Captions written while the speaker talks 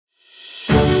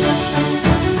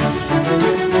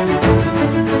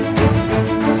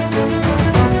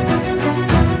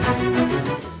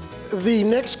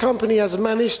next company has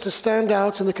managed to stand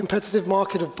out in the competitive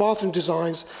market of bathroom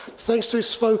designs thanks to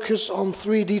its focus on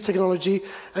 3D technology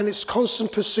and its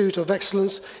constant pursuit of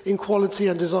excellence in quality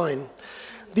and design.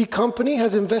 The company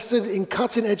has invested in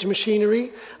cutting-edge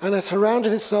machinery and has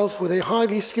surrounded itself with a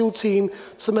highly skilled team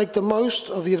to make the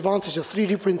most of the advantage of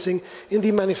 3D printing in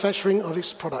the manufacturing of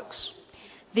its products.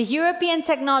 The European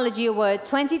Technology Award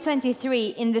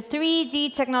 2023 in the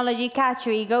 3D technology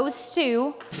category goes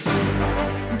to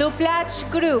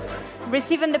Duplach Group.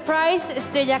 Receiving the prize,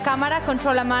 Estrella Cámara,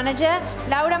 Controller Manager,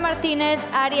 Laura Martinez,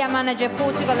 Area Manager,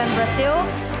 Portugal and Brazil,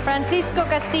 Francisco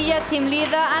Castilla, Team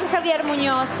Leader, and Javier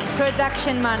Muñoz,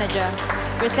 Production Manager.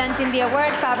 Presenting the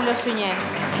award, Pablo Suñé.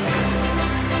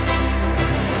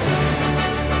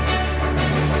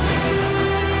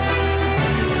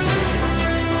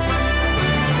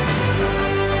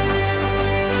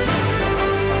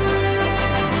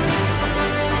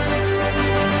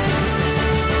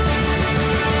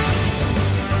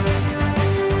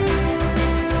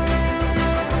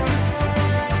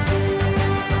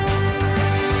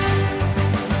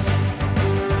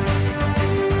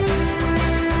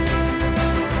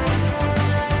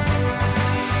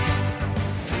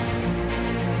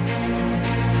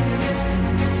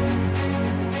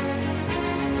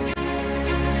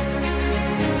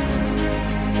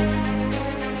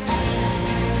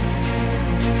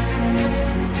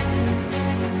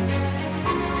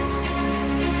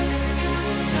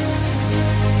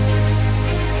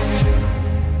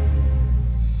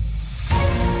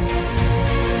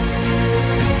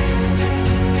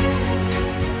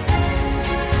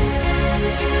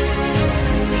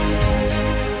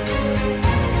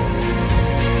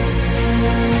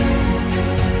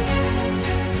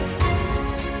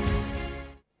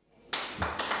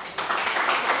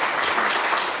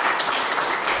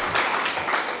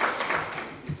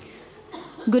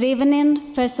 Good evening.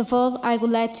 First of all, I would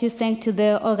like to thank to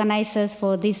the organizers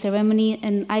for this ceremony,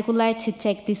 and I would like to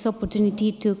take this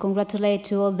opportunity to congratulate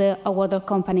to all the awarded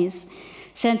companies.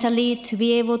 Certainly, to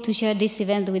be able to share this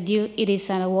event with you, it is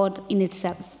an award in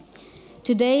itself.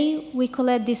 Today, we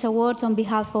collect this award on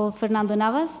behalf of Fernando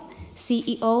Navas,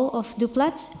 CEO of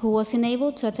Duplach, who was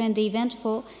unable to attend the event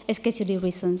for scheduling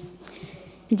reasons.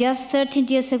 Just 13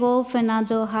 years ago,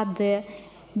 Fernando had the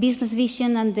business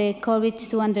vision and the courage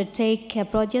to undertake a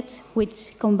project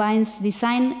which combines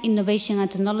design, innovation and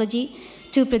technology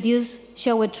to produce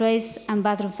shower trays and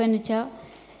bathroom furniture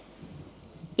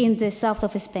in the south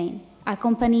of Spain, a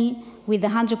company with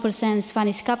 100%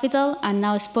 Spanish capital and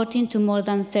now exporting to more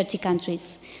than 30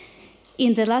 countries.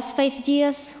 In the last 5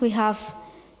 years, we have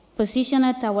positioned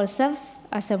ourselves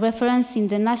as a reference in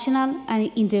the national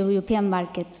and in the European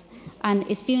market and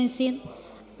experiencing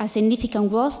a significant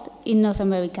growth in North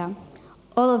America.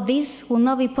 All of this will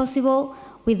not be possible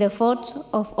with the effort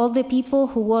of all the people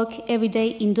who work every day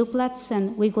in Duplach,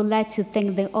 and we would like to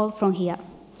thank them all from here.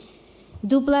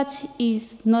 Duplach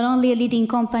is not only a leading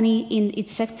company in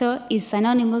its sector, it's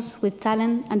synonymous with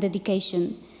talent and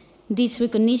dedication. This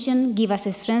recognition gives us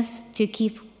the strength to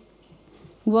keep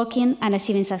working and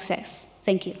achieving success.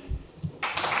 Thank you.